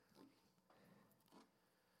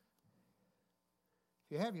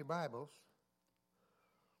If you have your Bibles,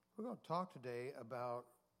 we're going to talk today about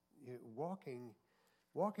walking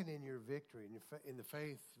in your victory, in the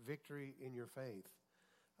faith, victory in your faith.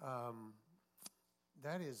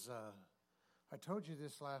 That is, I told you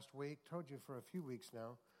this last week, told you for a few weeks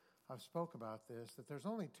now, I've spoke about this, that there's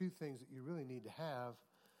only two things that you really need to have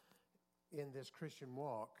in this Christian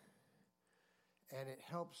walk. And it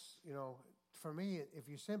helps, for me, if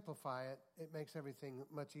you simplify it, it makes everything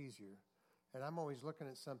much easier. And I'm always looking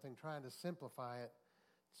at something, trying to simplify it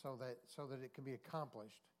so that it can be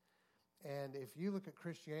accomplished. And if you look at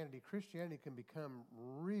Christianity can become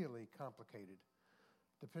really complicated,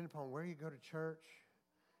 depending upon where you go to church.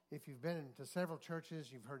 If you've been into several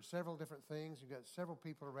churches, you've heard several different things, you've got several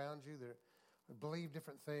people around you that believe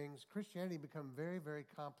different things. Christianity become very, very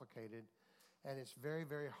complicated, and it's very,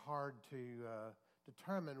 very hard to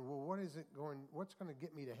determine, what's going to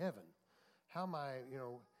get me to heaven? How am I,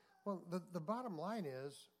 Well, the bottom line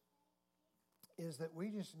is that we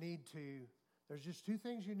just need to, there's just two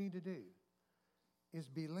things you need to do, is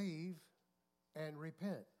believe and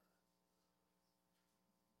repent.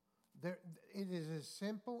 It is as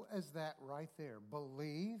simple as that right there.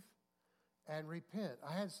 Believe and repent.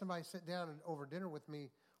 I had somebody sit down over dinner with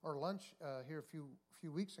me, or lunch here a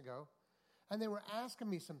few weeks ago, and they were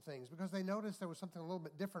asking me some things because they noticed there was something a little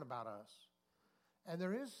bit different about us. And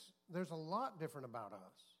there's a lot different about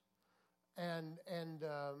us. And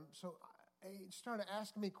so he started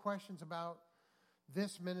asking me questions about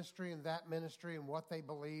this ministry and that ministry and what they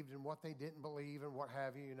believed and what they didn't believe and what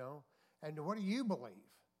have you, And what do you believe?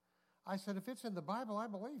 I said, if it's in the Bible, I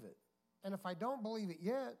believe it. And if I don't believe it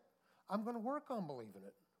yet, I'm going to work on believing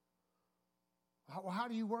it. How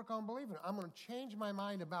do you work on believing it? I'm going to change my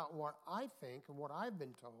mind about what I think and what I've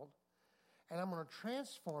been told, and I'm going to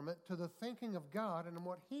transform it to the thinking of God and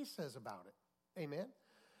what He says about it. Amen?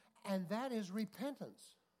 And that is repentance.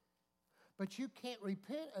 But you can't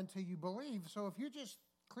repent until you believe. So if you just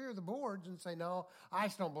clear the boards and say, no, I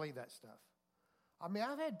just don't believe that stuff. I mean,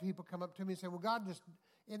 I've had people come up to me and say, well,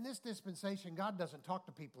 in this dispensation, God doesn't talk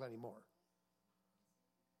to people anymore.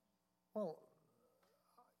 Well,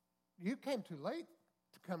 you came too late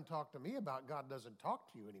to come talk to me about God doesn't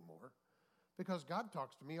talk to you anymore, because God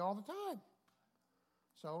talks to me all the time.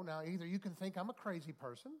 So now either you can think I'm a crazy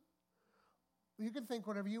person, or you can think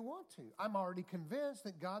whatever you want to. I'm already convinced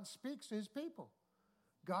that God speaks to His people.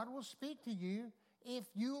 God will speak to you if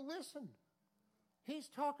you listen. He's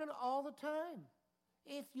talking all the time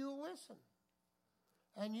if you listen.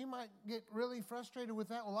 And you might get really frustrated with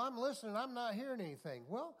that. Well, I'm listening, I'm not hearing anything.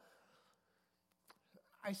 Well,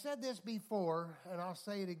 I said this before, and I'll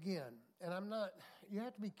say it again. And you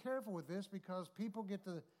have to be careful with this, because people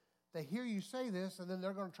they hear you say this, and then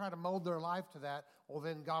they're going to try to mold their life to that. Well,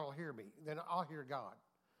 then God will hear me. Then I'll hear God.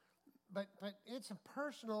 But it's a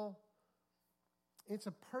personal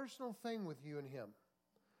thing with you and Him.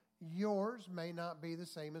 Yours may not be the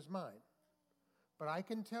same as mine. But I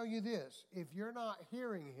can tell you this, if you're not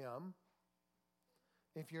hearing Him,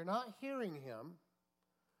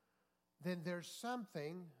 then there's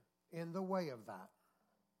something in the way of that.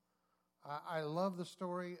 I love the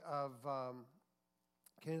story of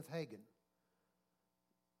Kenneth Hagin.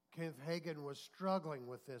 Kenneth Hagin was struggling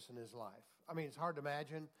with this in his life. I mean, it's hard to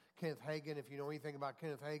imagine Kenneth Hagin, if you know anything about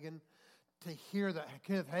Kenneth Hagin, to hear that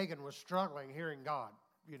Kenneth Hagin was struggling hearing God,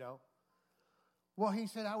 Well, he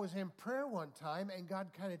said, I was in prayer one time, and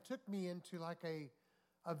God kind of took me into like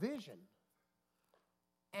a vision.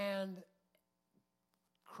 And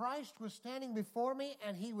Christ was standing before me,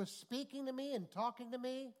 and He was speaking to me and talking to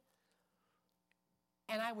me.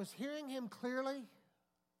 And I was hearing Him clearly.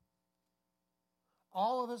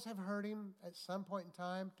 All of us have heard Him at some point in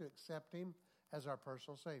time to accept Him as our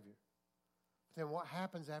personal Savior. Then what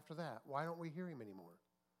happens after that? Why don't we hear Him anymore?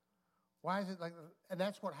 Why is it like, and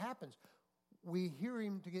that's what happens. We hear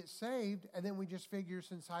Him to get saved, and then we just figure,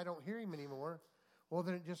 since I don't hear Him anymore, well,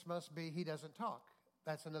 then it just must be He doesn't talk.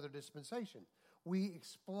 That's another dispensation. We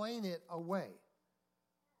explain it away.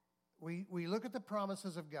 We look at the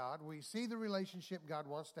promises of God, we see the relationship God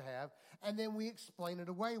wants to have, and then we explain it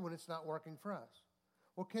away when it's not working for us.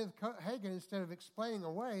 Well, Kenneth Hagin, instead of explaining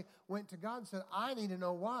away, went to God and said, I need to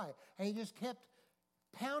know why. And he just kept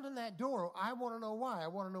pounding that door. I want to know why. I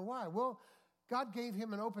want to know why. Well, God gave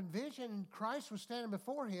him an open vision, and Christ was standing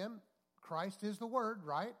before him. Christ is the Word,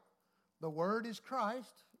 right? The Word is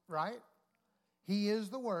Christ, right? He is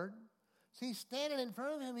the Word. So he's standing in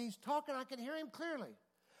front of him. He's talking. I can hear him clearly.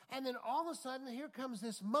 And then all of a sudden, here comes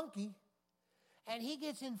this monkey, and he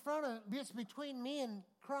gets between me and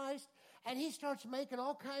Christ, and he starts making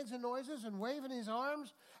all kinds of noises and waving his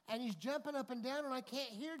arms, and he's jumping up and down, and I can't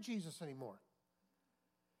hear Jesus anymore.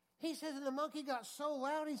 He says, and the monkey got so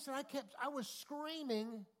loud, he said, I was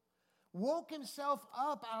screaming, woke himself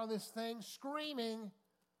up out of this thing, screaming,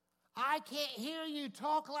 I can't hear you,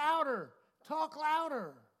 talk louder, talk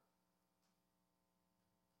louder.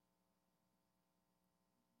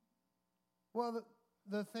 Well,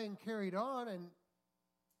 the thing carried on, and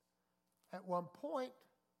at one point,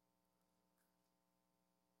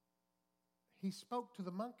 he spoke to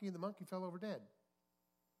the monkey, and the monkey fell over dead.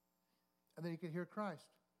 And then he could hear Christ.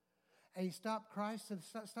 And he stopped Christ and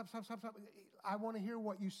stop. I want to hear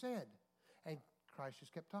what you said. And Christ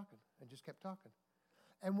just kept talking and just kept talking.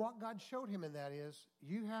 And what God showed him in that is,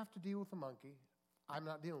 you have to deal with the monkey. I'm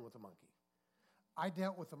not dealing with the monkey. I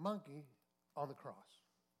dealt with the monkey on the cross.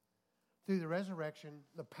 Through the resurrection,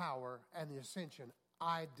 the power, and the ascension,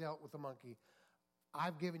 I dealt with the monkey.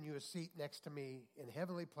 I've given you a seat next to me in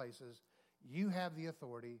heavenly places. You have the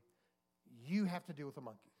authority. You have to deal with the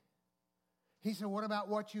monkey. He said, what about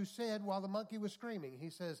what you said while the monkey was screaming?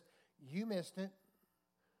 He says, you missed it.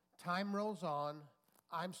 Time rolls on.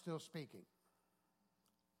 I'm still speaking.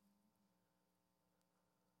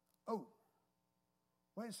 Oh,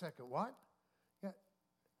 wait a second. What? Yeah.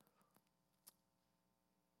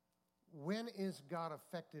 When is God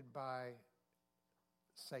affected by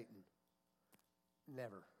Satan?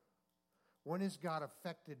 Never. When is God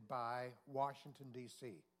affected by Washington,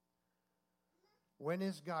 D.C.? When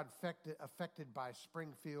is God affected by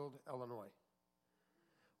Springfield, Illinois?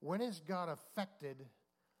 When is God affected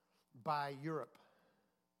by Europe?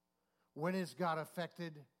 When is God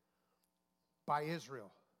affected by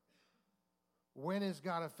Israel? When is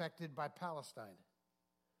God affected by Palestine?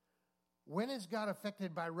 When is God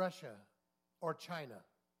affected by Russia or China?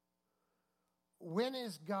 When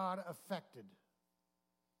is God affected?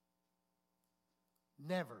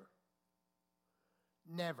 Never.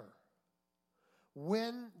 Never.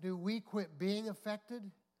 When do we quit being affected?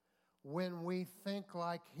 When we think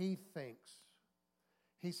like he thinks.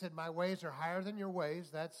 He said, my ways are higher than your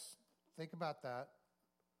ways. Think about that.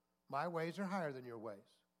 My ways are higher than your ways.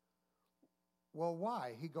 Well,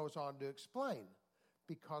 why? He goes on to explain.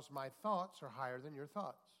 Because my thoughts are higher than your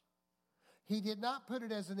thoughts. He did not put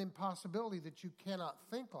it as an impossibility that you cannot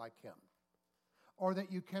think like him. Or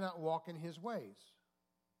that you cannot walk in his ways.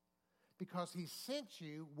 Because he sent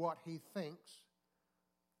you what he thinks.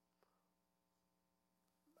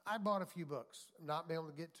 I bought a few books. Not been able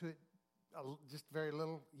to get to it just very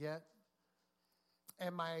little yet.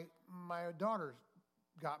 And my daughter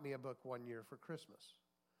got me a book one year for Christmas.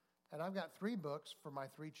 And I've got 3 books for my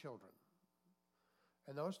 3 children.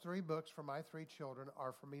 And those 3 books for my 3 children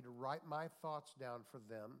are for me to write my thoughts down for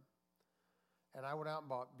them. And I went out and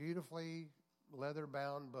bought beautifully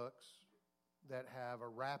leather-bound books that have a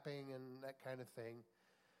wrapping and that kind of thing.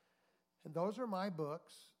 And those are my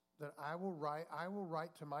books that I will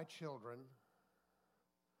write to my children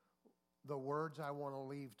the words I want to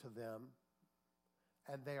leave to them,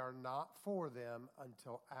 and they are not for them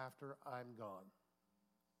until after I'm gone.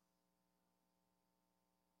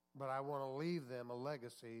 But I want to leave them a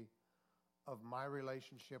legacy of my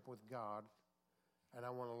relationship with God, and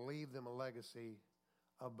I want to leave them a legacy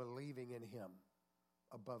of believing in him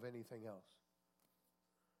above anything else.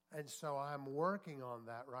 And so I'm working on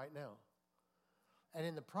that right now. And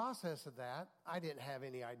in the process of that, I didn't have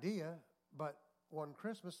any idea, but one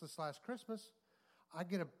Christmas, this last Christmas, I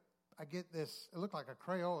get this, it looked like a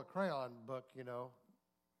Crayola crayon book,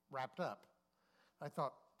 wrapped up. I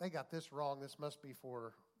thought, they got this wrong, this must be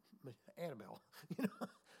for Annabelle,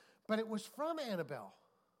 But it was from Annabelle.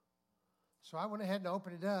 So I went ahead and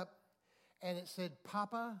opened it up, and it said,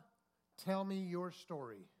 Papa, tell me your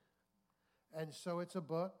story. And so it's a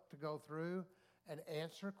book to go through and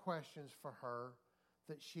answer questions for her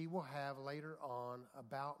that she will have later on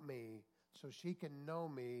about me, so she can know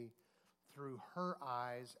me through her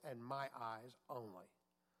eyes and my eyes only.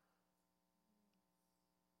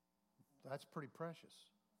 That's pretty precious.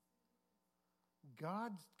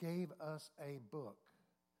 God gave us a book.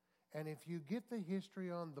 And if you get the history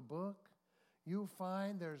on the book, you'll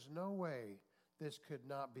find there's no way this could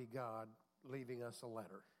not be God leaving us a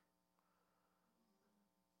letter.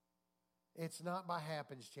 It's not by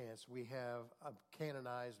happenstance we have a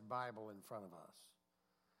canonized Bible in front of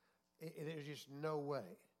us. There's just no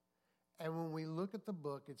way. And when we look at the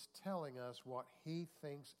book, it's telling us what he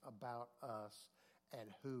thinks about us and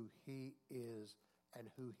who he is and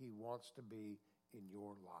who he wants to be in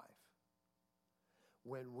your life.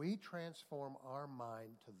 When we transform our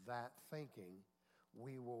mind to that thinking,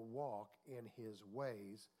 we will walk in his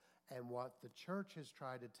ways. And what the church has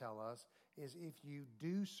tried to tell us is if you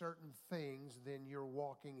do certain things, then you're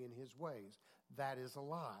walking in his ways. That is a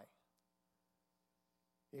lie.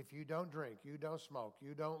 If you don't drink, you don't smoke,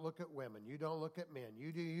 you don't look at women, you don't look at men,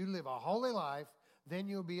 you live a holy life, then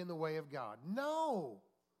you'll be in the way of God. No.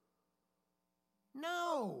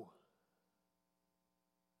 No.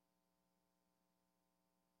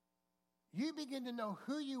 You begin to know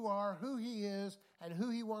who you are, who He is, and who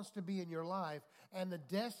He wants to be in your life, and the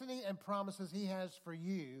destiny and promises He has for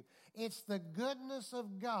you. It's the goodness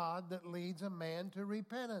of God that leads a man to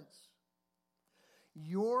repentance.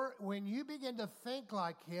 When you begin to think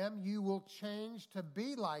like Him, you will change to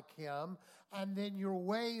be like Him, and then your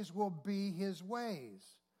ways will be His ways.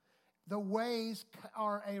 The ways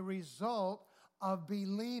are a result of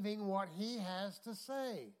believing what He has to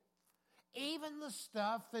say. Even the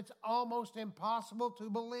stuff that's almost impossible to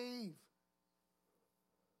believe.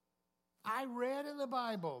 I read in the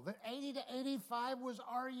Bible that 80 to 85 was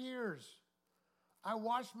our years. I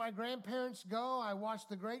watched my grandparents go. I watched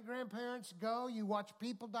the great-grandparents go. You watch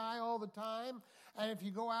people die all the time. And if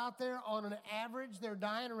you go out there, on an average, they're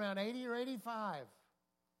dying around 80 or 85.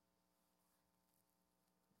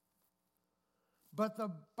 But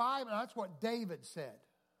the Bible, that's what David said,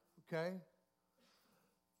 okay?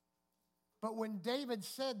 But when David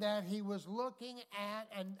said that, he was looking at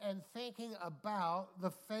and thinking about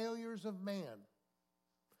the failures of man,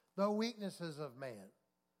 the weaknesses of man.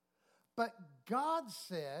 But God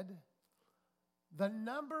said, the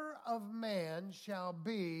number of man shall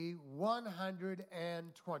be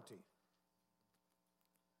 120.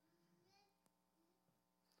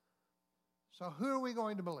 So who are we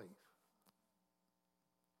going to believe?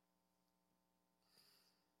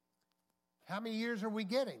 How many years are we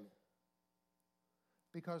getting?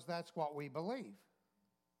 Because that's what we believe.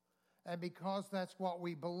 And because that's what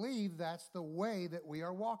we believe, that's the way that we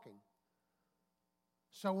are walking.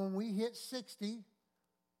 So when we hit 60,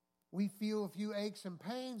 we feel a few aches and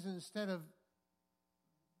pains, and instead of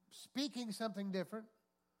speaking something different,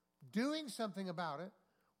 doing something about it,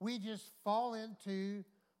 we just fall into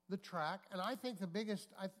the track. And I think the biggest,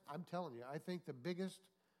 I'm telling you, I think the biggest,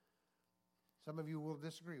 some of you will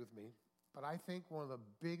disagree with me, but I think one of the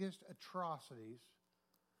biggest atrocities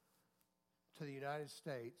to the United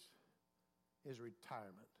States is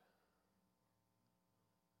retirement.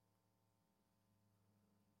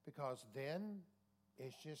 Because then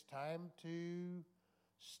it's just time to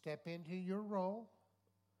step into your role,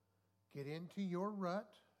 get into your rut,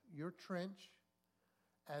 your trench,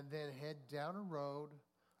 and then head down a road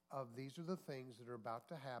of these are the things that are about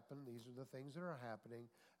to happen, these are the things that are happening,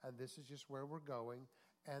 and this is just where we're going,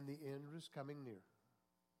 and the end is coming near.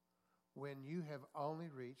 When you have only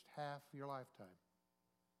reached half your lifetime.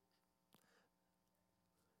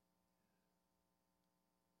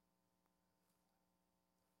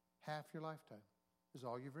 Half your lifetime is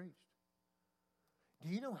all you've reached. Do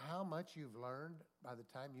you know how much you've learned by the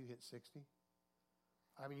time you hit 60?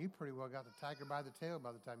 I mean, you pretty well got the tiger by the tail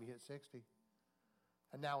by the time you hit 60.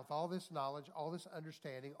 And now with all this knowledge, all this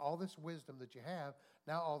understanding, all this wisdom that you have,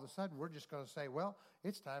 now all of a sudden we're just going to say, well,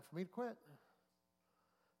 it's time for me to quit.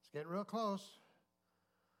 It's getting real close.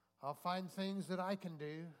 I'll find things that I can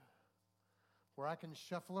do where I can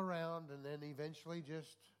shuffle around, and then eventually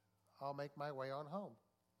I'll make my way on home.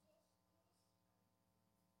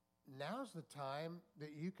 Now's the time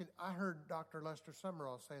that you can, I heard Dr. Lester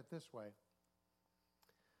Summerall say it this way.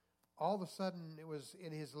 All of a sudden, it was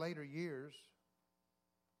in his later years,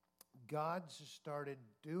 God just started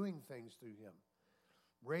doing things through him.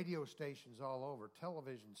 Radio stations all over,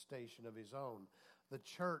 television station of his own. The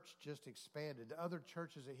church just expanded. Other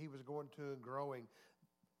churches that he was going to and growing,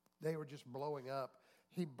 they were just blowing up.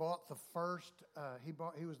 He bought the first.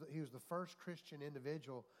 He was the first Christian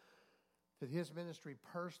individual that his ministry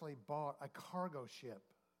personally bought a cargo ship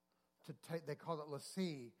to take. They called it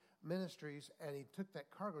LaSea Ministries, and he took that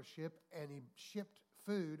cargo ship and he shipped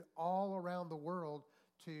food all around the world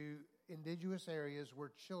to indigenous areas where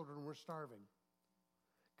children were starving.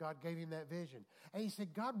 God gave him that vision. And he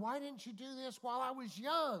said, God, why didn't you do this while I was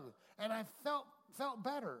young and I felt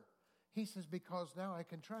better? He says, because now I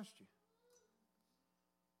can trust you.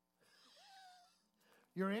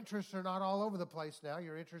 Your interests are not all over the place now.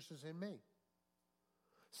 Your interest is in me.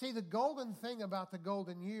 See, the golden thing about the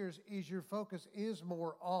golden years is your focus is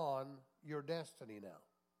more on your destiny now.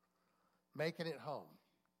 Making it home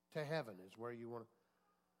to heaven is where you want to.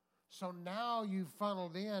 So now you've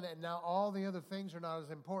funneled in, and now all the other things are not as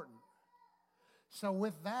important. So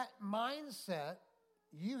with that mindset,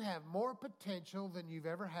 you have more potential than you've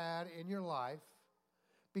ever had in your life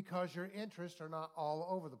because your interests are not all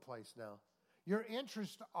over the place now. Your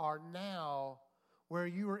interests are now where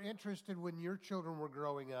you were interested when your children were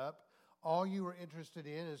growing up. All you were interested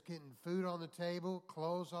in is getting food on the table,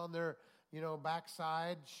 clothes on their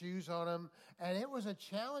backside, shoes on them. And it was a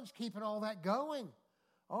challenge keeping all that going.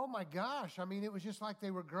 Oh my gosh. I mean, it was just like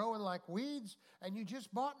they were growing like weeds, and you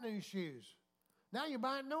just bought new shoes. Now you're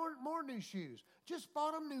buying more new shoes. Just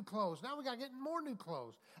bought them new clothes. Now we got to get more new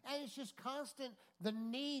clothes. And it's just constant, the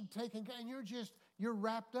need taken, and you're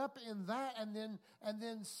wrapped up in that. And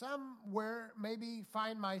then somewhere maybe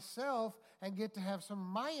find myself and get to have some of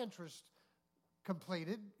my interests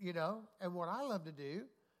completed, and what I love to do.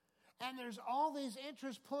 And there's all these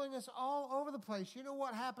interests pulling us all over the place. You know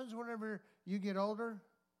what happens whenever you get older?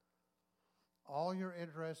 All you're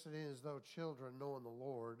interested in is, though, children knowing the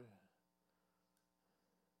Lord.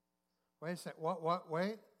 Wait a second.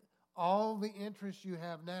 Wait. All the interests you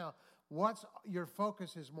have now, your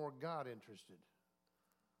focus is more God interested.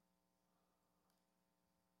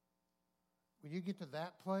 When you get to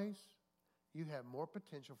that place, you have more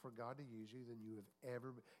potential for God to use you than you have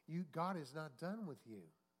ever been. God is not done with you.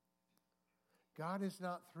 God is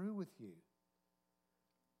not through with you.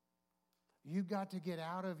 You've got to get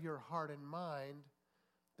out of your heart and mind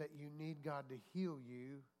that you need God to heal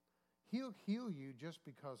you. He'll heal you just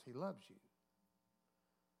because He loves you.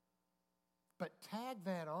 But tag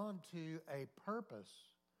that on to a purpose.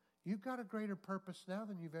 You've got a greater purpose now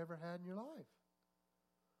than you've ever had in your life.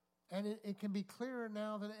 And it can be clearer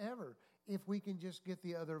now than ever if we can just get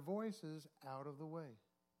the other voices out of the way.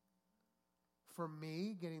 For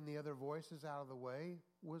me, getting the other voices out of the way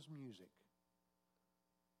was music.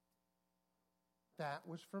 That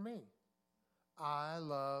was for me. I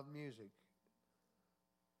love music.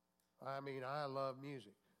 I love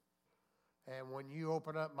music. And when you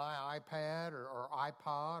open up my iPad or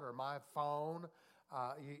iPod or my phone,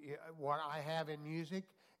 what I have in music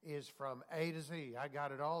is from A to Z. I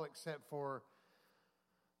got it all except for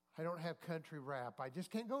I don't have country rap. I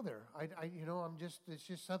just can't go there. It's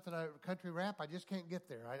just something, country rap, I just can't get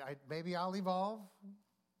there. Maybe I'll evolve,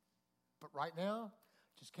 but right now,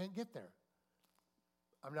 just can't get there.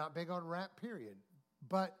 I'm not big on rap, period.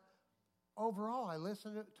 But overall, I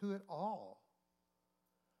listen to it all.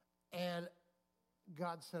 And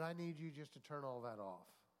God said, I need you just to turn all that off.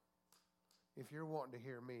 If you're wanting to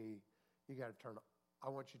hear me, I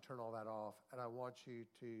want you to turn all that off, and I want you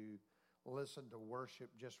to listen to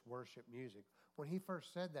worship music. When He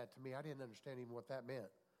first said that to me, I didn't understand even what that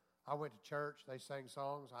meant. I went to church, they sang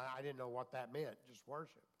songs. I didn't know what that meant, just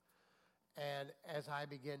worship. And as I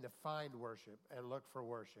began to find worship and look for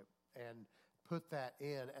worship and put that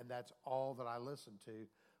in, and that's all that I listened to,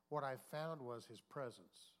 what I found was His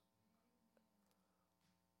presence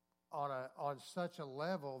on such a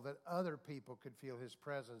level that other people could feel His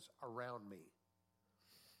presence around me.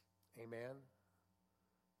 Amen.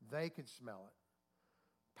 They could smell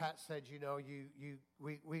it. Pat said,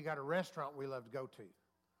 we got a restaurant we love to go to.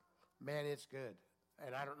 Man, it's good.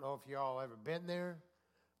 And I don't know if you all ever been there,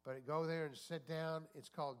 but go there and sit down. It's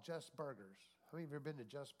called Just Burgers. How many of you have been to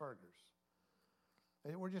Just Burgers?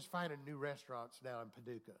 We're just finding new restaurants now in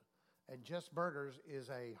Paducah. And Just Burgers is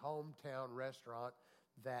a hometown restaurant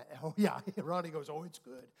that, Ronnie goes, it's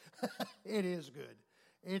good. It is good.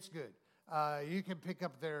 It's good. You can pick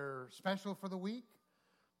up their special for the week.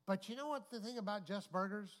 But you know what the thing about Just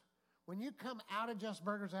Burgers? When you come out of Just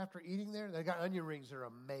Burgers after eating there, they got onion rings that are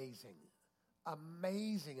amazing.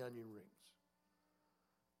 Amazing onion rings.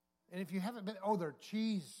 And if you haven't been, they're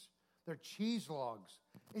cheese logs.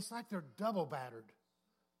 It's like they're double battered.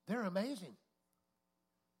 They're amazing.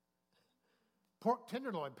 Pork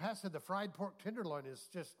tenderloin. Pat said the fried pork tenderloin is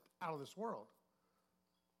just out of this world.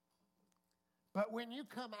 But when you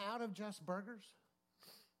come out of Just Burgers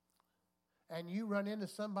and you run into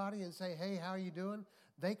somebody and say, hey, how are you doing?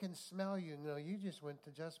 They can smell you and know you just went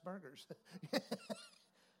to Just Burgers.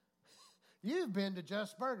 You've been to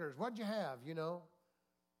Just Burgers. What'd you have,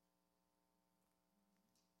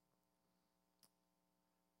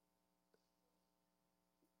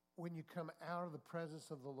 When you come out of the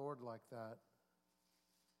presence of the Lord like that,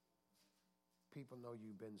 people know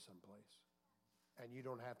you've been someplace. And you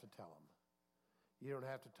don't have to tell them. You don't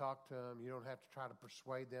have to talk to them. You don't have to try to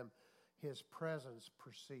persuade them. His presence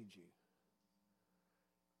precedes you.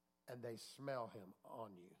 And they smell Him on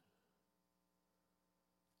you.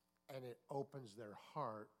 And it opens their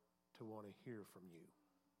heart to want to hear from you.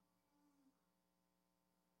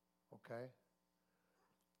 Okay?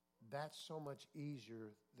 That's so much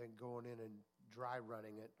easier than going in and dry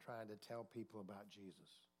running it, trying to tell people about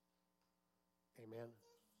Jesus. Amen?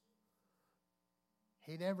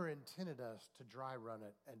 He never intended us to dry run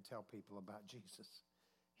it and tell people about Jesus.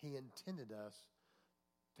 He intended us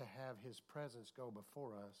to have His presence go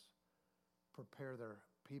before us, prepare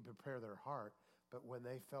their heart. But when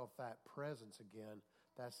they felt that presence again,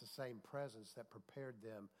 That's the same presence that prepared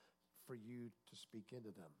them for you to speak into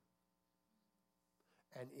them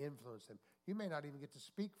and influence them. You may not even get to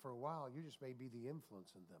speak for a while. You just may be the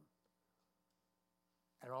influence in them.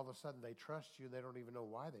 And all of a sudden they trust you and they don't even know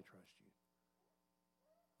why they trust you.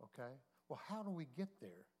 Okay? Well, how do we get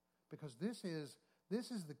there? Because this is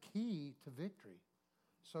the key to victory.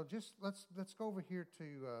 So just let's go over here to,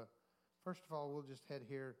 first of all, we'll just head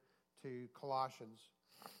here to Colossians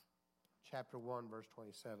chapter 1, verse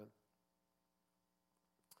 27.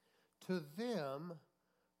 To them,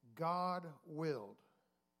 God willed.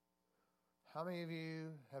 How many of you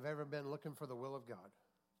have ever been looking for the will of God?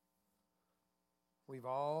 We've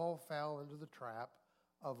all fell into the trap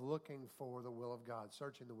of looking for the will of God,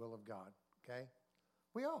 searching the will of God, okay?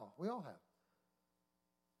 We all have.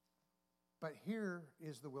 But here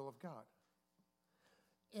is the will of God.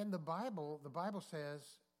 In the Bible says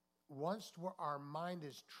once our mind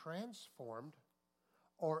is transformed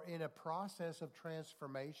or in a process of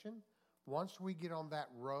transformation, once we get on that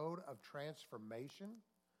road of transformation,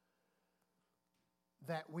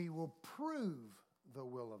 that we will prove the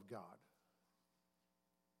will of God.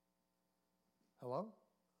 Hello?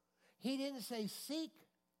 He didn't say seek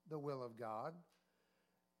the will of God.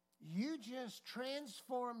 You just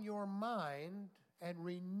transform your mind and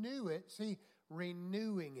renew it. See,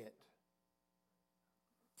 renewing it.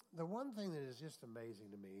 The one thing that is just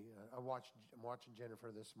amazing to me, I'm watching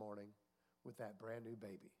Jennifer this morning with that brand new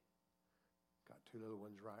baby. Got two little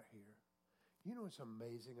ones right here. You know what's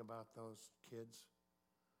amazing about those kids?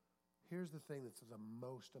 Here's the thing that's the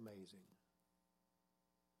most amazing.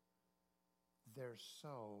 Their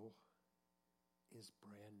soul is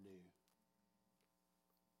brand new.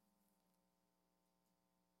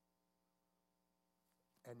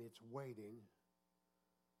 And it's waiting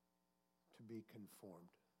to be conformed.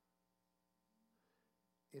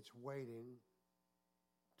 It's waiting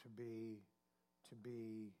to be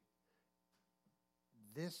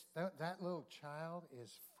that little child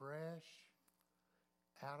is fresh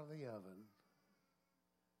out of the oven,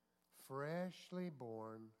 freshly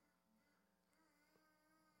born,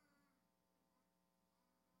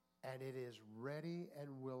 and it is ready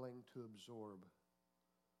and willing to absorb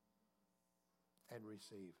and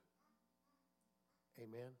receive.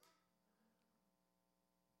 Amen?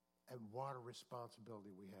 And what a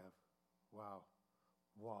responsibility we have. Wow,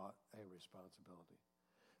 what a responsibility.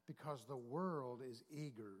 Because the world is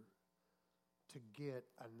eager to get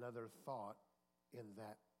another thought in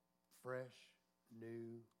that fresh,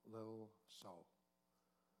 new little soul.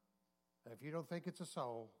 And if you don't think it's a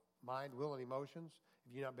soul, mind, will, and emotions,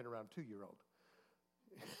 if you've not been around a 2-year-old.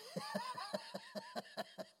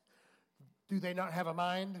 Do they not have a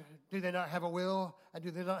mind? Do they not have a will? And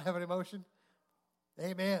do they not have an emotion?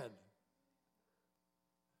 Amen.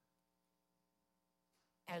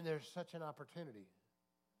 And there's such an opportunity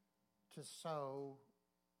to sow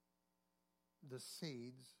the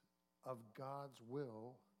seeds of God's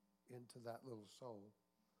will into that little soul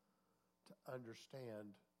to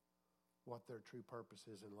understand what their true purpose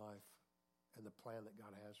is in life and the plan that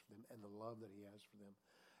God has for them and the love that He has for them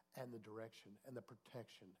and the direction and the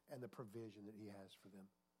protection and the provision that He has for them.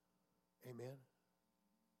 Amen?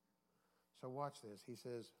 So watch this. He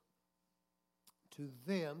says, to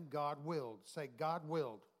them God willed. Say, God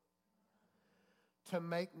willed. To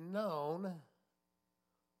make known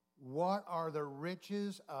what are the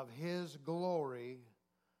riches of His glory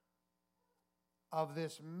of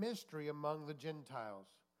this mystery among the Gentiles.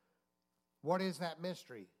 What is that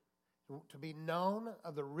mystery? To be known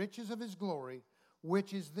of the riches of His glory,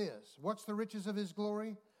 which is this. What's the riches of His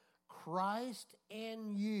glory? Christ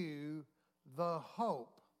in you, the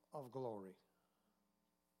hope of glory.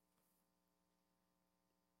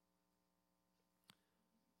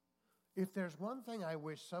 If there's one thing I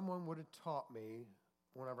wish someone would have taught me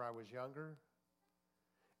whenever I was younger,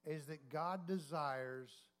 is that God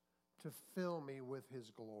desires to fill me with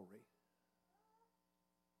His glory.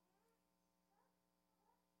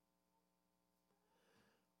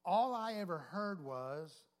 All I ever heard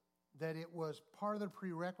was that it was part of the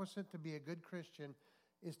prerequisite to be a good Christian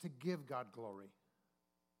is to give God glory.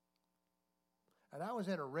 And I was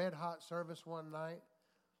in a red-hot service one night,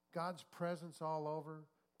 God's presence all over.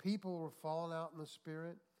 People were falling out in the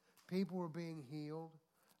Spirit. People were being healed.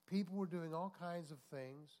 People were doing all kinds of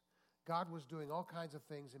things. God was doing all kinds of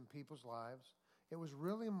things in people's lives. It was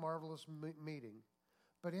really a marvelous meeting.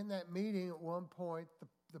 But in that meeting, at one point,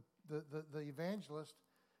 the evangelist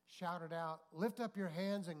shouted out, "Lift up your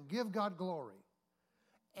hands and give God glory."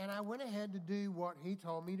 And I went ahead to do what he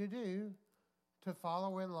told me to do, to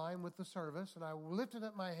follow in line with the service. And I lifted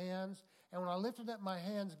up my hands. And when I lifted up my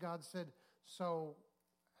hands, God said, "So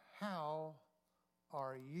how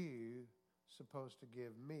are you supposed to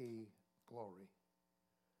give me glory?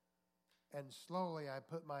 And slowly I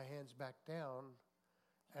put my hands back down,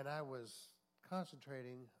 and I was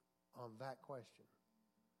concentrating on that question.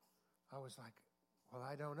 I was like, well,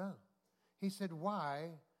 I don't know. He said,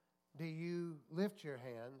 why do you lift your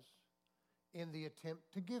hands in the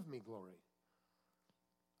attempt to give me glory?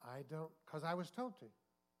 I don't, because I was told to.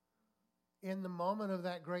 In the moment of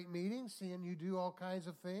that great meeting, seeing you do all kinds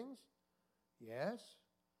of things, yes.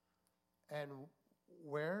 And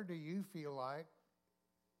where do you feel like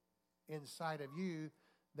inside of you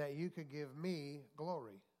that you could give me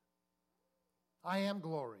glory? I am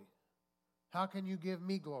glory. How can you give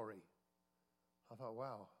me glory? I thought,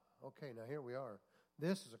 wow, okay, now here we are.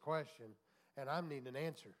 This is a question, and I'm needing an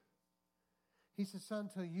answer. He said, son,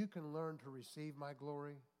 until you can learn to receive my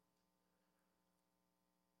glory,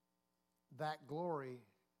 that glory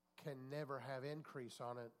can never have increase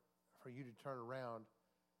on it for you to turn around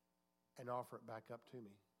and offer it back up to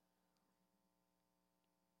me.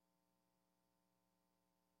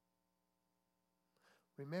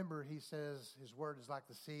 Remember, he says his word is like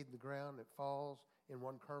the seed in the ground. It falls in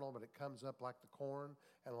one kernel, but it comes up like the corn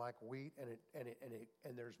and like wheat,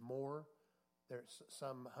 and there's more. There's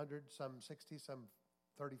some 100, some 60, some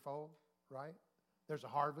 30-fold, right? There's a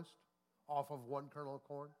harvest off of one kernel of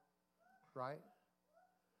corn, right?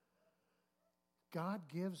 God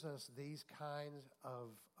gives us these kinds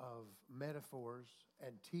of metaphors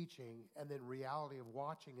and teaching, and then reality of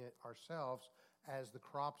watching it ourselves as the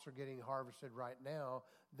crops are getting harvested right now.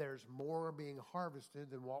 There's more being harvested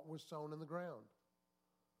than what was sown in the ground.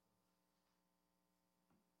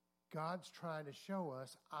 God's trying to show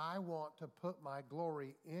us, I want to put my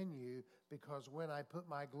glory in you, because when I put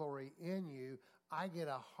my glory in you, I get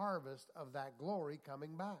a harvest of that glory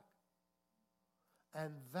coming back.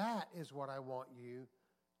 And that is what I want you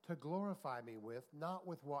to glorify me with, not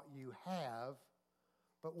with what you have,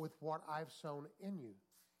 but with what I've sown in you.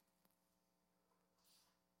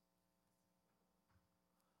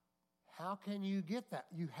 How can you get that?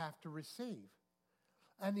 You have to receive.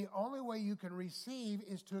 And the only way you can receive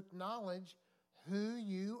is to acknowledge who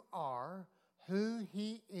you are, who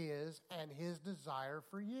he is, and his desire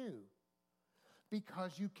for you.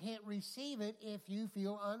 Because you can't receive it if you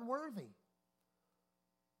feel unworthy.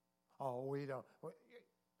 Oh, we don't.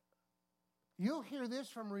 You'll hear this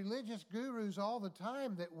from religious gurus all the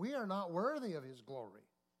time, that we are not worthy of his glory.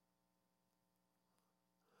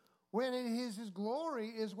 When his glory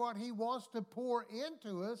is what he wants to pour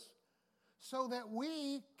into us so that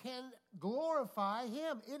we can glorify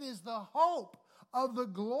him. It is the hope of the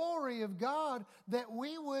glory of God that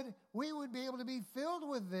we would be able to be filled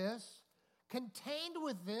with this, contained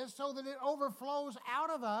with this, so that it overflows out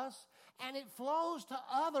of us and it flows to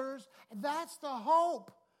others. That's the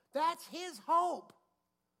hope. That's his hope.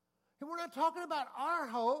 And we're not talking about our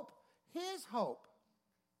hope, his hope.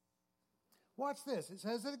 Watch this. It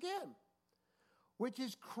says it again. Which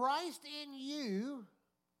is Christ in you,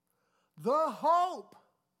 the hope.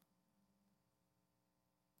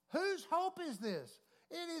 Whose hope is this?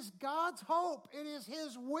 It is God's hope. It is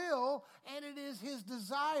his will, and it is his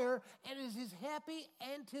desire, and it is his happy,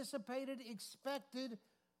 anticipated, expected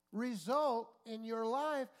result in your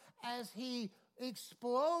life as he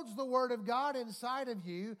explodes the Word of God inside of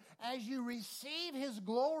you. As you receive his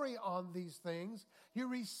glory on these things, you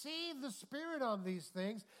receive the Spirit on these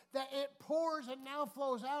things, that it pours and now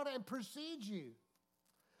flows out and precedes you.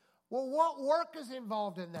 Well, what work is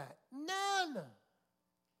involved in that? None.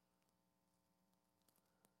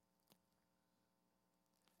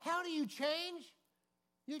 How do you change?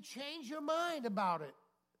 You change your mind about it.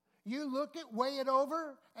 You look at, weigh it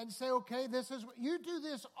over, and say, okay, this is, you do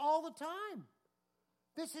this all the time.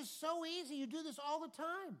 This is so easy. You do this all the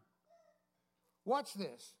time. Watch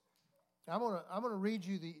this. I'm gonna read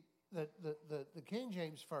you the King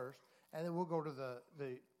James first, and then we'll go to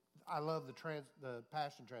the I love the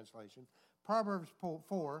Passion Translation. Proverbs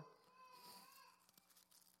 4,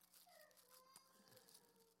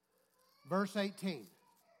 verse 18.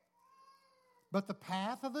 But the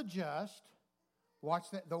path of the just,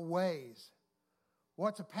 watch that, the ways.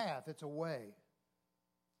 What's a path? It's a way.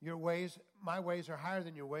 Your ways, my ways are higher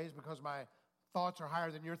than your ways because my thoughts are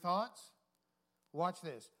higher than your thoughts. Watch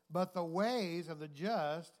this. But the ways of the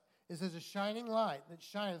just is as a shining light that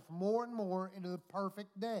shineth more and more into the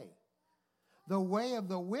perfect day. The way of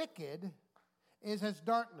the wicked is as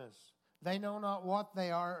darkness. They know not what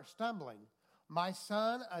they are stumbling. My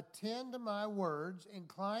son, attend to my words.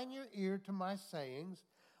 Incline your ear to my sayings.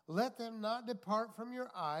 Let them not depart from your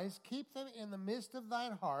eyes. Keep them in the midst of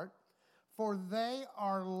thine heart. for they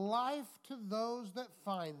are life to those that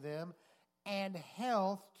find them, and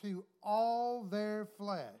health to all their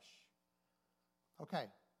flesh. Okay.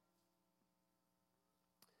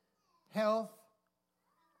 Health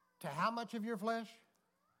to how much of your flesh?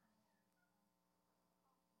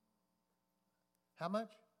 How much?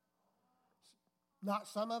 Not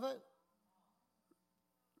some of it?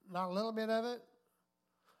 Not a little bit of it?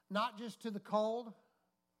 Not just to the cold,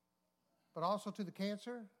 but also to the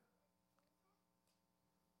cancer?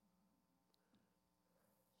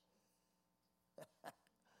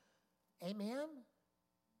 Amen?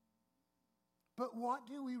 But what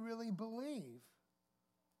do we really believe?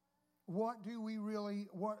 What do we really,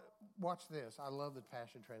 watch this. I love the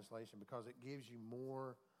Passion Translation because it gives you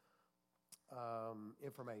more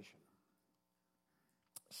information.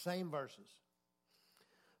 Same verses.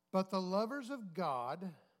 But the lovers of God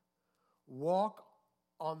walk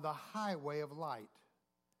on the highway of light,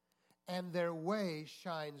 and their way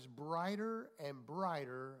shines brighter and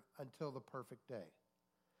brighter until the perfect day.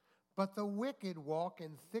 But the wicked walk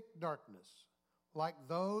in thick darkness, like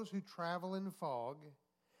those who travel in fog,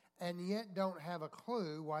 and yet don't have a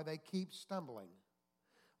clue why they keep stumbling.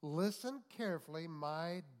 Listen carefully,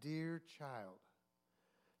 my dear child,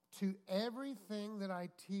 to everything that I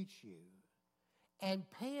teach you, and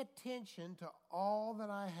pay attention to all that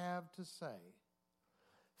I have to say.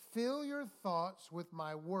 Fill your thoughts with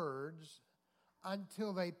my words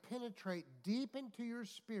until they penetrate deep into your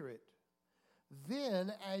spirit.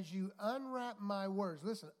 Then, as you unwrap my words,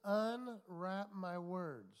 listen, unwrap my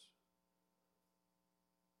words,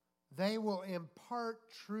 they will impart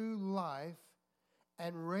true life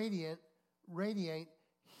and radiate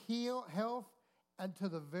health unto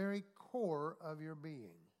the very core of your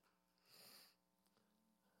being.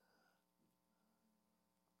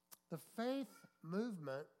 The faith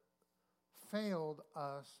movement failed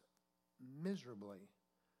us miserably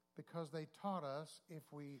because they taught us if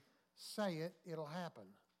we say it, it'll happen.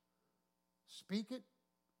 Speak it,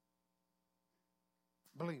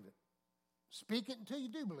 believe it. Speak it until you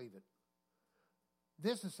do believe it.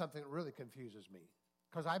 This is something that really confuses me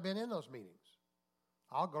because I've been in those meetings.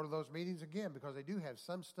 I'll go to those meetings again because they do have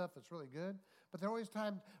some stuff that's really good, but there always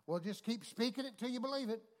time, well, just keep speaking it till you believe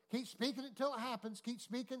it. Keep speaking it till it happens. Keep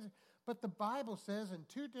speaking. But the Bible says in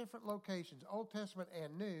two different locations, Old Testament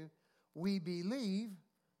and New, we believe,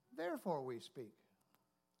 therefore we speak.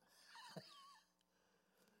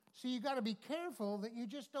 So you got to be careful that you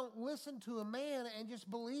just don't listen to a man and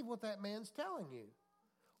just believe what that man's telling you.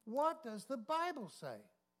 What does the Bible say?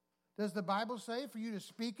 Does the Bible say for you to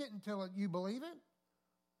speak it until you believe it?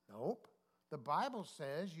 Nope. The Bible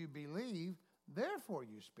says you believe, therefore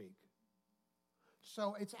you speak.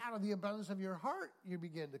 So it's out of the abundance of your heart you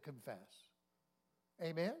begin to confess.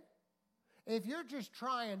 Amen? If you're just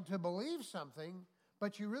trying to believe something,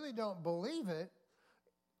 but you really don't believe it,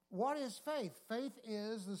 what is faith? Faith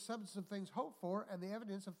is the substance of things hoped for and the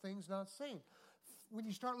evidence of things not seen. When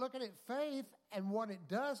you start looking at faith and what it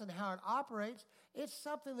does and how it operates, it's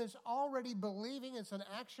something that's already believing. It's an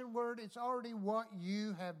action word. It's already what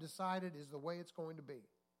you have decided is the way it's going to be.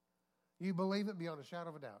 You believe it beyond a shadow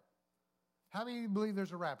of a doubt. How many of you believe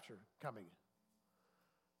there's a rapture coming?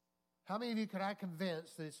 How many of you could I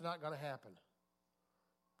convince that it's not going to happen?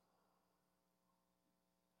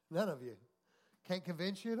 None of you. Can't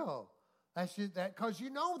convince you at all. That's just that because you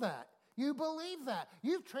know that. You believe that.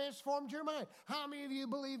 You've transformed your mind. How many of you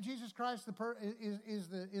believe Jesus Christ is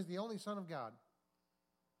the only Son of God?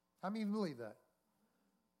 How many of you believe that?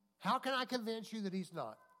 How can I convince you that he's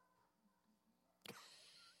not?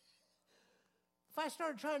 If I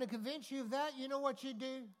started trying to convince you of that, you know what you'd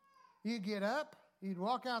do? You'd get up, you'd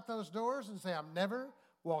walk out those doors and say, I'm never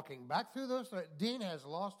walking back through those doors. Dean has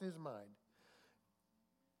lost his mind.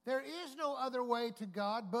 There is no other way to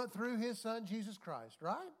God but through his Son, Jesus Christ,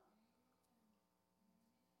 right?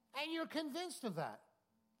 And you're convinced of that.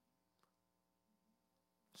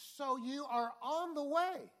 So you are on the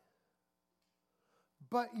way.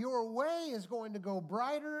 But your way is going to go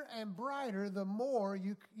brighter and brighter the more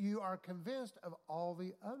you are convinced of all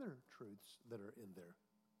the other truths that are in there.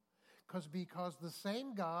 Because the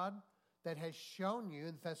same God that has shown you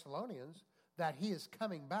in Thessalonians that he is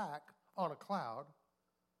coming back on a cloud,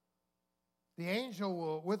 the angel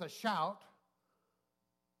will, with a shout,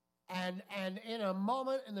 and in a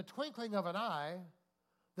moment, in the twinkling of an eye,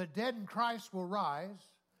 the dead in Christ will rise,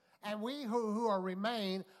 and we who are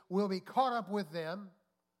remain will be caught up with them.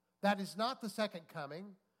 That is not the second coming.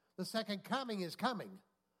 The second coming is coming.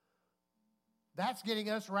 That's getting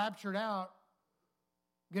us raptured out,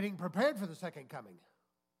 getting prepared for the second coming.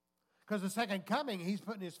 Because the second coming, he's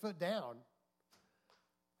putting his foot down.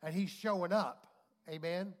 And he's showing up.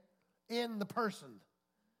 Amen. In the person.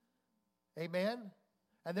 Amen.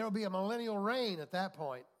 And there will be a millennial reign at that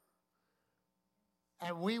point.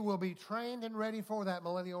 And we will be trained and ready for that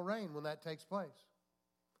millennial reign when that takes place.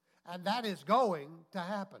 And that is going to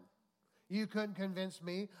happen. You couldn't convince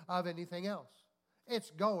me of anything else.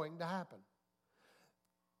 It's going to happen.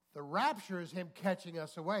 The rapture is him catching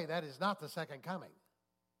us away. That is not the second coming.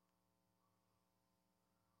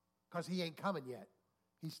 Because he ain't coming yet.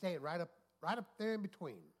 He's staying right up there in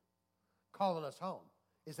between, calling us home.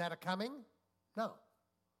 Is that a coming? No.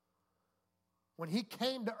 When he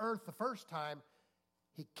came to earth the first time,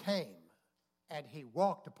 he came and he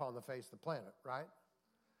walked upon the face of the planet, right?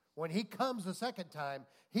 When he comes the second time,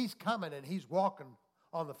 he's coming and he's walking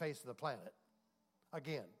on the face of the planet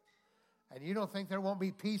again. And you don't think there won't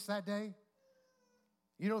be peace that day?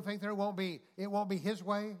 You don't think it won't be his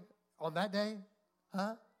way on that day?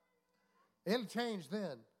 Huh? It'll change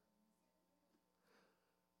then.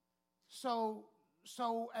 So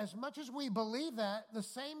as much as we believe that, the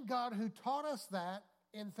same God who taught us that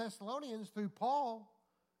in Thessalonians through Paul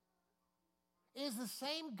is the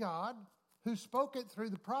same God who spoke it through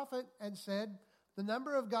the prophet and said the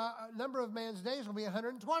number of man's days will be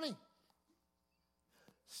 120.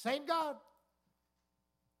 Same God.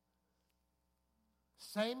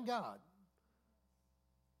 Same God.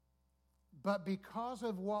 But because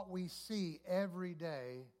of what we see every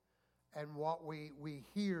day and what we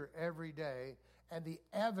hear every day and the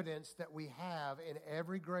evidence that we have in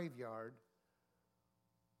every graveyard,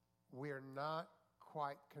 we are not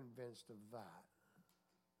quite convinced of that.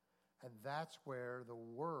 And that's where the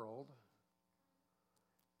world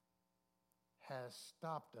has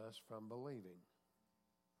stopped us from believing.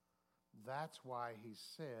 That's why he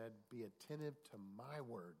said, be attentive to my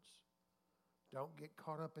words. Don't get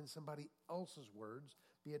caught up in somebody else's words.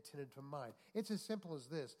 Be attentive to mine. It's as simple as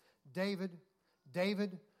this. David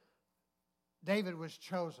was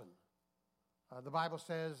chosen. The Bible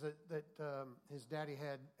says that his daddy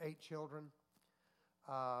had 8 children.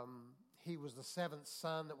 He was the 7th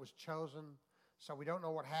son that was chosen. So we don't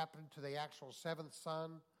know what happened to the actual 7th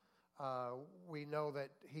son. We know that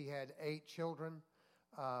he had 8 children.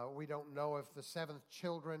 We don't know if the 7th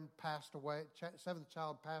child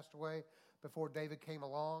passed away before David came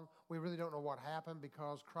along. We really don't know what happened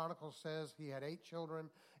because Chronicles says he had 8 children.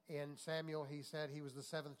 In Samuel, he said he was the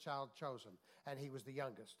 7th child chosen, and he was the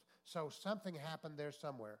youngest. So something happened there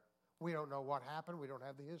somewhere. We don't know what happened. We don't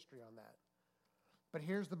have the history on that. But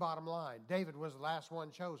here's the bottom line. David was the last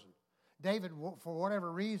one chosen. David, for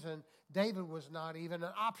whatever reason, David was not even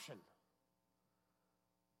an option.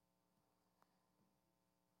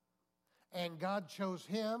 And God chose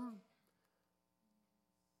him.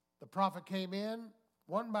 The prophet came in.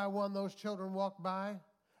 One by one, those children walked by.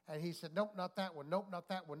 And he said, nope, not that one. Nope, not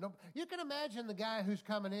that one. Nope. You can imagine the guy who's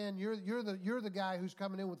coming in. You're the guy who's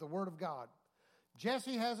coming in with the word of God.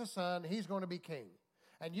 Jesse has a son. He's going to be king.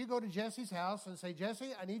 And you go to Jesse's house and say,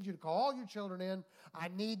 Jesse, I need you to call all your children in. I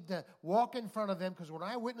need to walk in front of them because when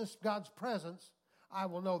I witness God's presence, I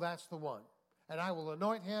will know that's the one. And I will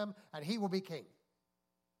anoint him and he will be king.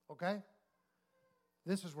 Okay?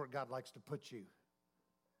 This is where God likes to put you.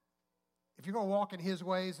 If you're going to walk in his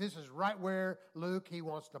ways, this is right where, Luke, he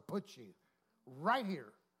wants to put you. Right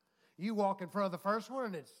here. You walk in front of the first one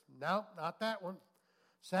and it's, nope, not that one.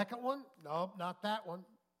 Second one, nope, not that one.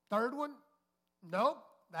 Third one, nope,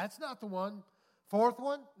 that's not the one. Fourth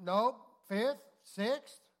one, nope. Fifth,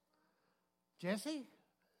 sixth. Jesse, is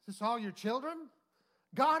this all your children?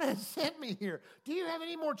 God has sent me here. Do you have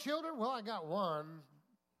any more children? Well, I got one.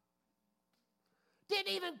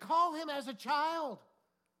 Didn't even call him as a child.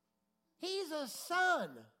 He's a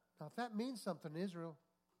son. Now, if that means something in Israel.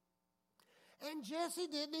 And Jesse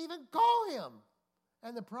didn't even call him.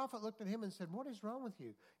 And the prophet looked at him and said, what is wrong with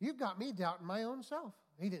you? You've got me doubting my own self.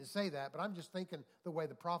 He didn't say that, but I'm just thinking the way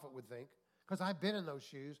the prophet would think. Because I've been in those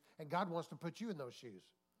shoes, and God wants to put you in those shoes.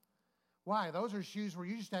 Why? Those are shoes where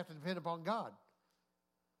you just have to depend upon God.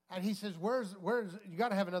 And he says, where's you got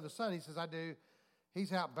to have another son. He says, I do.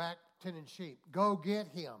 He's out back tending sheep. Go get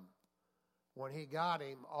him. When he got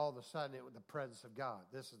him, all of a sudden it was the presence of God.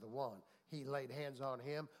 This is the one. He laid hands on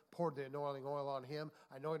him, poured the anointing oil on him,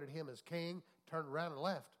 anointed him as king, turned around and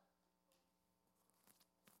left.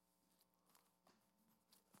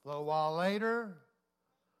 A little while later,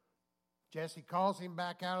 Jesse calls him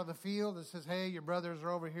back out of the field and says, hey, your brothers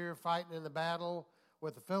are over here fighting in the battle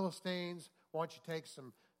with the Philistines. Why don't you take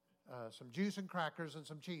some juice and crackers and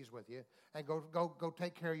some cheese with you and go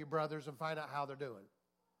take care of your brothers and find out how they're doing.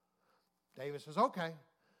 David says, okay.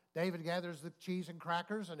 David gathers the cheese and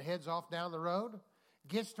crackers and heads off down the road.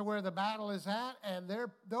 Gets to where the battle is at, and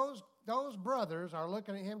those brothers are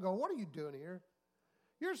looking at him going, what are you doing here?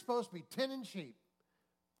 You're supposed to be tending sheep.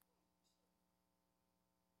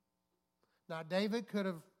 Now, David could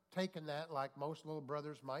have taken that like most little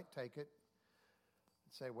brothers might take it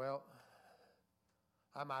and say, well,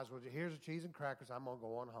 I might as well, here's the cheese and crackers, I'm going to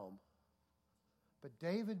go on home. But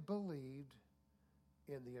David believed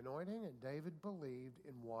in the anointing, and David believed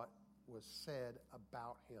in what was said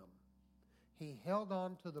about him. He held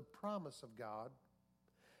on to the promise of God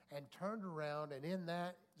and turned around, and in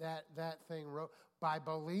that thing wrote, by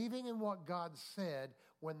believing in what God said,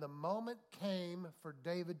 when the moment came for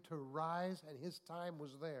David to rise and his time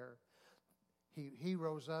was there, he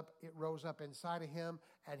rose up, it rose up inside of him,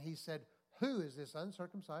 and he said, who is this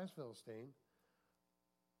uncircumcised Philistine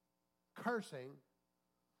cursing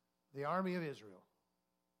the army of Israel?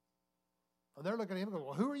 And they're looking at him and going,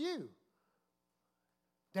 well, who are you?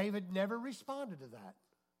 David never responded to that.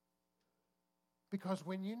 Because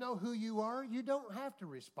when you know who you are, you don't have to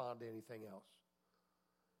respond to anything else.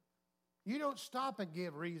 You don't stop and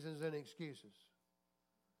give reasons and excuses.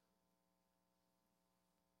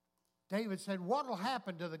 David said, what will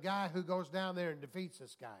happen to the guy who goes down there and defeats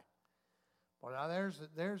this guy? Well, now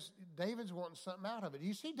there's David's wanting something out of it.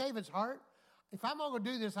 You see David's heart? If I'm going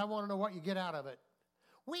to do this, I want to know what you get out of it.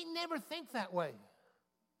 We never think that way.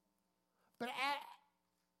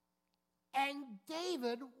 And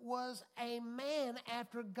David was a man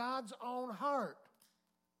after God's own heart.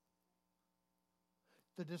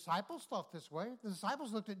 The disciples thought this way. The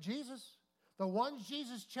disciples looked at Jesus. The ones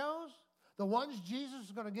Jesus chose, the ones Jesus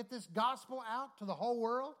is going to get this gospel out to the whole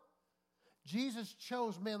world. Jesus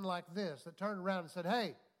chose men like this that turned around and said,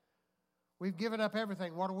 hey, we've given up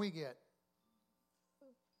everything. What do we get?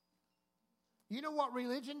 You know what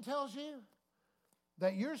religion tells you?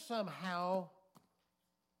 That you're somehow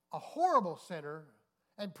a horrible sinner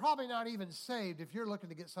and probably not even saved if you're looking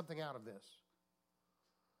to get something out of this.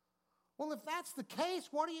 Well, if that's the case,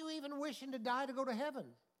 what are you even wishing to die to go to heaven?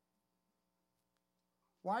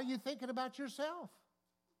 Why are you thinking about yourself?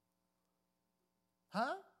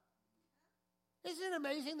 Huh? Isn't it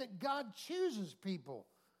amazing that God chooses people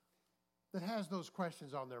that has those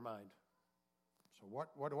questions on their mind? So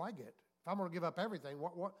what do I get? If I'm going to give up everything,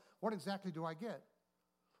 what exactly do I get?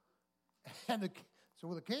 And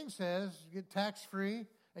so the king says, you get tax-free,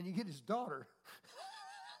 and you get his daughter.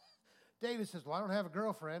 David says, well, I don't have a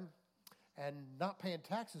girlfriend, and not paying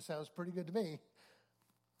taxes sounds pretty good to me.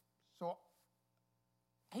 So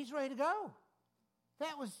he's ready to go.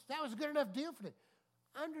 That was a good enough deal for them.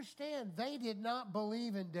 Understand, they did not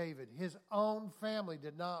believe in David. His own family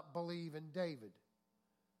did not believe in David.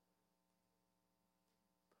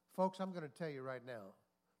 Folks, I'm going to tell you right now,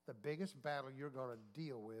 the biggest battle you're going to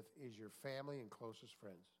deal with is your family and closest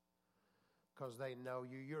friends, because they know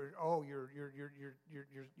you.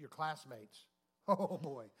 Your classmates. Oh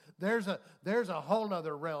boy, there's a whole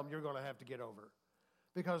nother realm you're going to have to get over,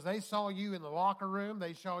 because they saw you in the locker room,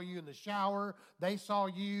 they saw you in the shower, they saw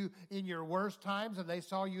you in your worst times, and they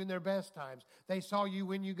saw you in their best times. They saw you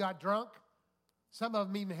when you got drunk. Some of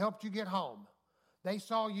them even helped you get home. They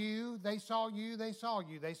saw you, they saw you, they saw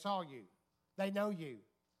you, they saw you. They know you.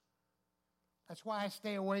 That's why I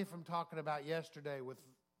stay away from talking about yesterday with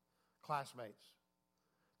classmates.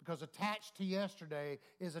 Because attached to yesterday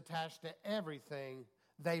is attached to everything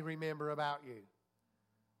they remember about you.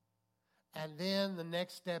 And then the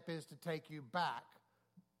next step is to take you back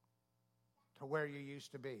to where you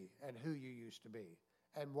used to be and who you used to be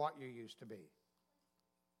and what you used to be.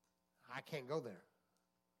 I can't go there.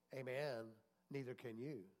 Amen. Neither can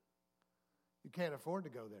you. You can't afford to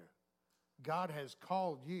go there. God has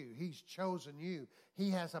called you. He's chosen you. He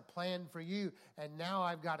has a plan for you. And now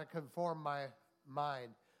I've got to conform my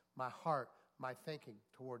mind, my heart, my thinking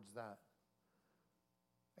towards that.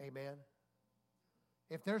 Amen.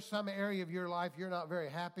 If there's some area of your life you're not very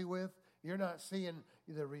happy with, you're not seeing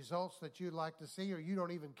the results that you'd like to see, or you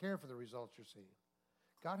don't even care for the results you're seeing,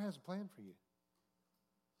 God has a plan for you.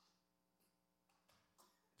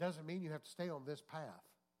 Doesn't mean you have to stay on this path.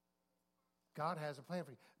 God has a plan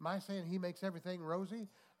for you. Am I saying He makes everything rosy?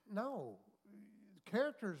 No.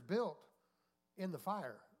 Character is built in the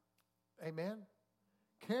fire. Amen?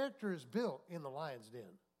 Character is built in the lion's den.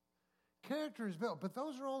 Character is built, but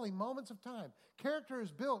those are only moments of time. Character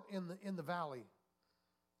is built in the valley.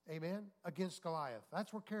 Amen? Against Goliath.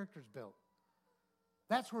 That's where character is built.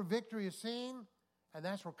 That's where victory is seen, and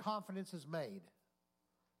that's where confidence is made.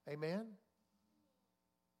 Amen?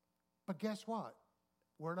 But guess what?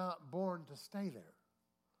 We're not born to stay there.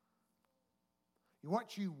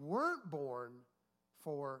 What you weren't born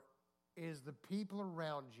for is the people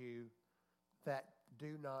around you that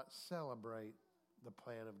do not celebrate the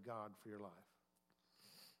plan of God for your life.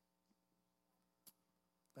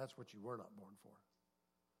 That's what you were not born for.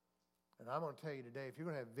 And I'm going to tell you today, if you're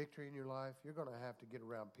going to have victory in your life, you're going to have to get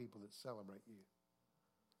around people that celebrate you.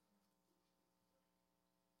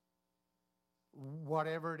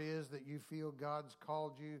 Whatever it is that you feel God's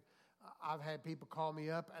called you, I've had people call me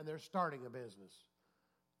up and they're starting a business.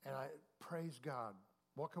 And I praise God.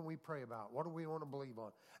 What can we pray about? What do we want to believe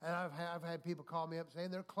on? And I've had people call me up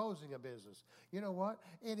saying they're closing a business. You know what?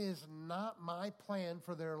 It is not my plan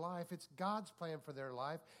for their life. It's God's plan for their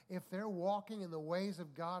life. If they're walking in the ways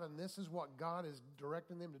of God and this is what God is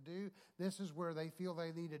directing them to do, this is where they feel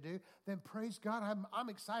they need to do, then praise God. I'm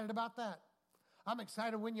excited about that. I'm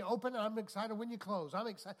excited when you open. I'm excited when you close. I'm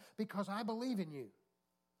excited because I believe in you.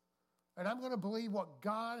 And I'm going to believe what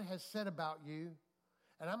God has said about you.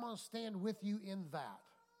 And I'm going to stand with you in that.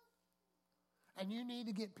 And you need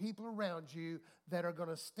to get people around you that are going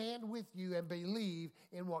to stand with you and believe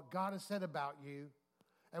in what God has said about you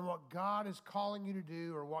and what God is calling you to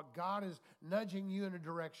do or what God is nudging you in a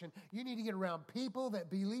direction. You need to get around people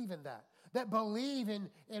that believe in that believe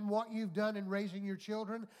in what you've done in raising your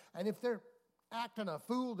children. And if they're acting a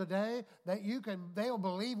fool today, they'll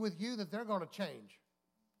believe with you that they're going to change.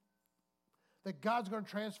 That God's going to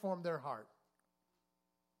transform their heart.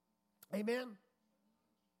 Amen?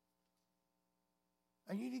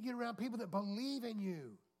 And you need to get around people that believe in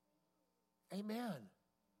you. Amen.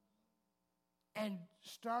 And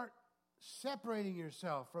start separating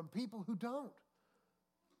yourself from people who don't.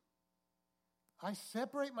 I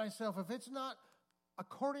separate myself. If it's not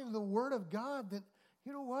according to the Word of God, then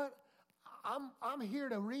you know what? I'm here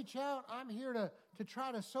to reach out. I'm here to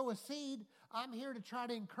try to sow a seed. I'm here to try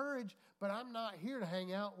to encourage, but I'm not here to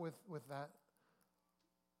hang out with that.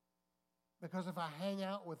 Because if I hang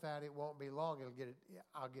out with that, it won't be long. It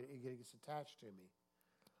gets attached to me.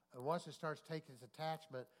 And once it starts taking its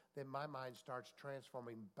attachment, then my mind starts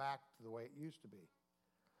transforming back to the way it used to be.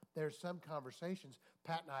 There's some conversations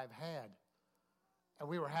Pat and I have had, and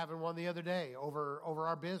we were having one the other day over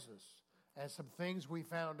our business and some things we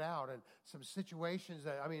found out and some situations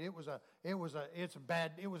that it was a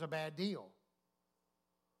bad deal.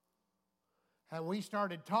 And we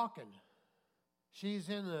started talking. She's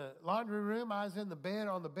in the laundry room. I was in the bed,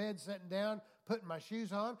 on the bed, sitting down, putting my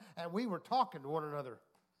shoes on, and we were talking to one another.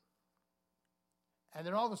 And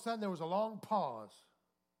then all of a sudden, there was a long pause.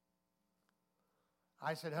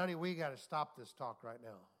 I said, honey, we got to stop this talk right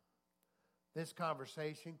now. This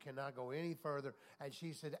conversation cannot go any further. And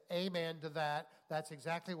she said, amen to that. That's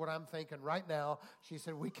exactly what I'm thinking right now. She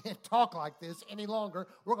said, we can't talk like this any longer.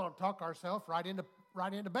 We're going to talk ourselves right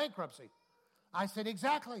into bankruptcy. I said,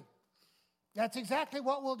 exactly. That's exactly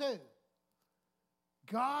what we'll do.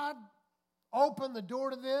 God opened the door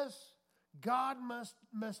to this. God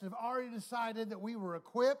must have already decided that we were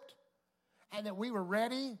equipped and that we were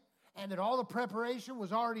ready and that all the preparation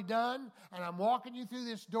was already done. And I'm walking you through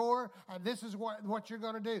this door and this is what you're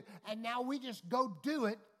going to do. And now we just go do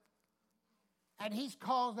it. And He's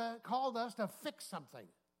called us to fix something.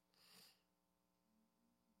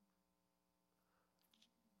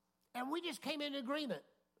 And we just came into agreement.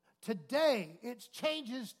 Today, it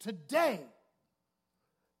changes today.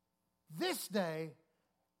 This day,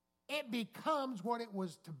 it becomes what it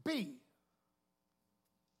was to be.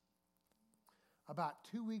 About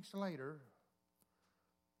 2 weeks later,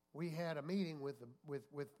 we had a meeting with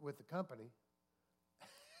the company.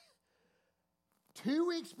 2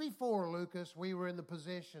 weeks before, Lucas, we were in the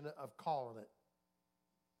position of calling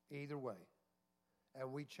it either way.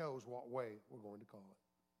 And we chose what way we're going to call it.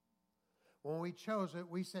 When we chose it,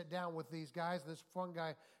 we sat down with these guys. This one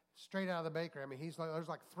guy, straight out of the bakery. There's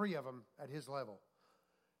like three of them at his level.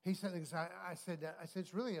 He said, I said,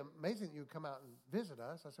 it's really amazing that you come out and visit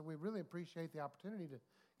us. I said, we really appreciate the opportunity to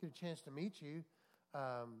get a chance to meet you.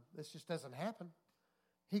 This just doesn't happen.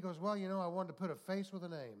 He goes, well, I wanted to put a face with a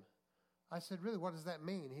name. I said, really, what does that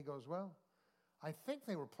mean? He goes, well, I think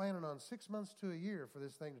they were planning on 6 months to a year for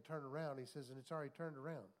this thing to turn around. He says, and it's already turned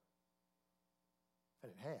around.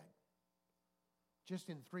 And it had. Just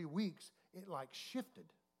in 3 weeks, it shifted.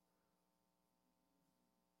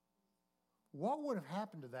 What would have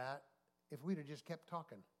happened to that if we'd have just kept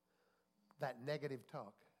talking? That negative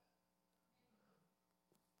talk.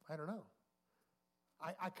 I don't know.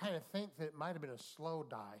 I kind of think that it might have been a slow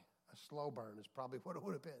die. A slow burn is probably what it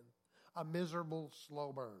would have been. A miserable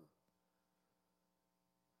slow burn.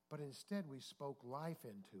 But instead we spoke life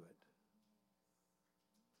into it.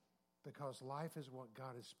 Because life is what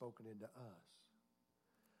God has spoken into us.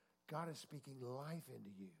 God is speaking life into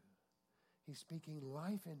you. He's speaking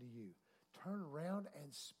life into you. Turn around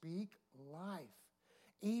and speak life.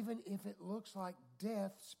 Even if it looks like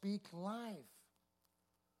death, speak life.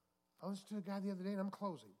 I listened to a guy the other day, and I'm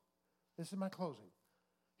closing. This is my closing.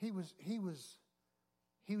 He was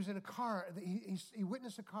in a car. He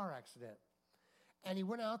witnessed a car accident. And he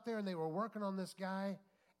went out there, and they were working on this guy,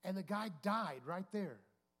 and the guy died right there.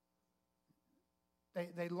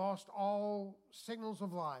 They lost all signals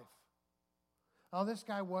of life. Now, this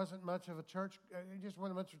guy wasn't much of a church, he just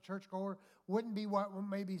wasn't much of a churchgoer. Wouldn't be what would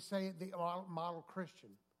maybe say the model Christian.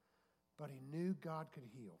 But he knew God could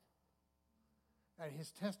heal. And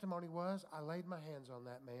his testimony was, I laid my hands on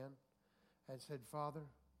that man and said, Father,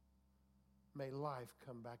 may life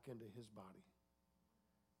come back into his body.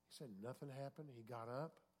 He said nothing happened. He got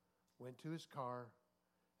up, went to his car,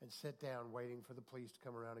 and sat down waiting for the police to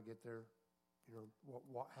come around and get their,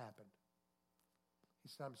 what happened. He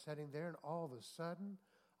said, I'm sitting there, and all of a sudden,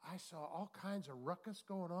 I saw all kinds of ruckus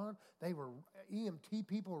going on. They were, EMT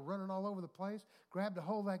people were running all over the place, grabbed a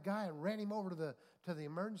hold of that guy and ran him over to the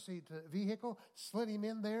emergency vehicle, slid him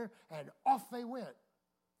in there, and off they went.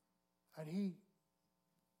 And he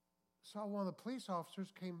saw one of the police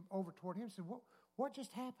officers came over toward him and said, what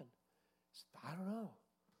just happened? He said, I don't know.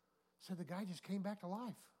 Said the guy just came back to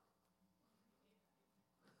life.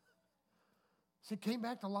 Said came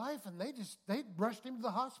back to life, and they rushed him to the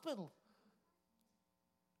hospital.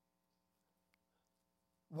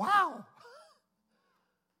 Wow.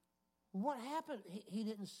 What happened? He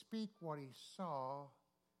didn't speak what he saw.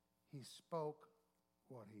 He spoke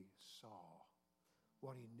what he saw,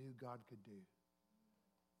 what he knew God could do.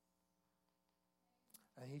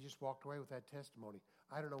 And he just walked away with that testimony.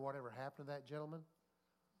 I don't know whatever happened to that gentleman.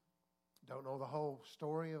 Don't know the whole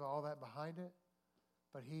story of all that behind it.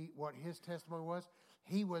 But what his testimony was,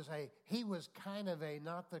 he was kind of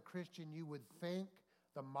not the Christian you would think,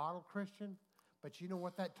 the model Christian. But you know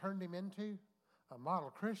what that turned him into? A model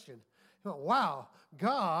Christian. He went, wow,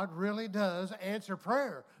 God really does answer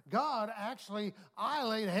prayer. God actually, I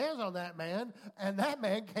laid hands on that man, and that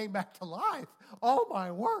man came back to life. Oh,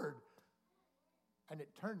 my word. And it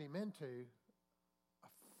turned him into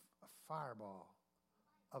a fireball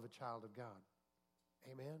of a child of God.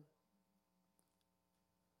 Amen.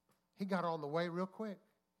 He got on the way real quick,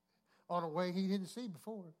 on a way he didn't see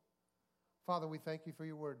before. Father, we thank you for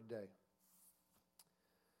your word today.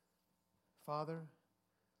 Father,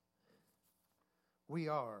 we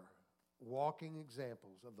are walking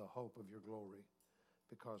examples of the hope of your glory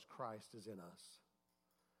because Christ is in us.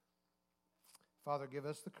 Father, give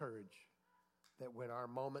us the courage that when our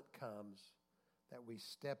moment comes, that we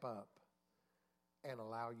step up and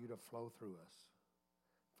allow you to flow through us.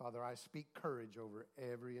 Father, I speak courage over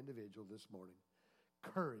every individual this morning.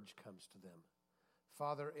 Courage comes to them.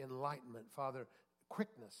 Father, enlightenment. Father,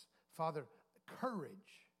 quickness. Father, courage.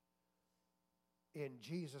 In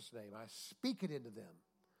Jesus' name, I speak it into them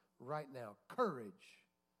right now. Courage,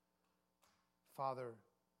 Father,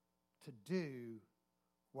 to do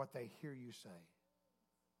what they hear you say.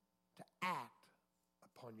 To act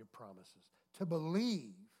upon your promises. To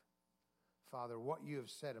believe, Father, what you have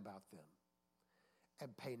said about them.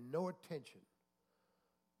 And pay no attention,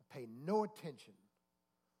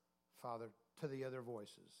 Father, to the other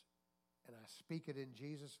voices. And I speak it in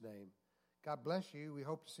Jesus' name. God bless you. We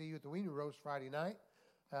hope to see you at the Weenie Roast Friday night.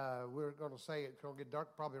 We're going to say it's going to get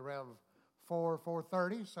dark probably around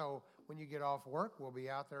 4:30. So when you get off work, we'll be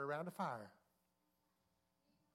out there around the fire.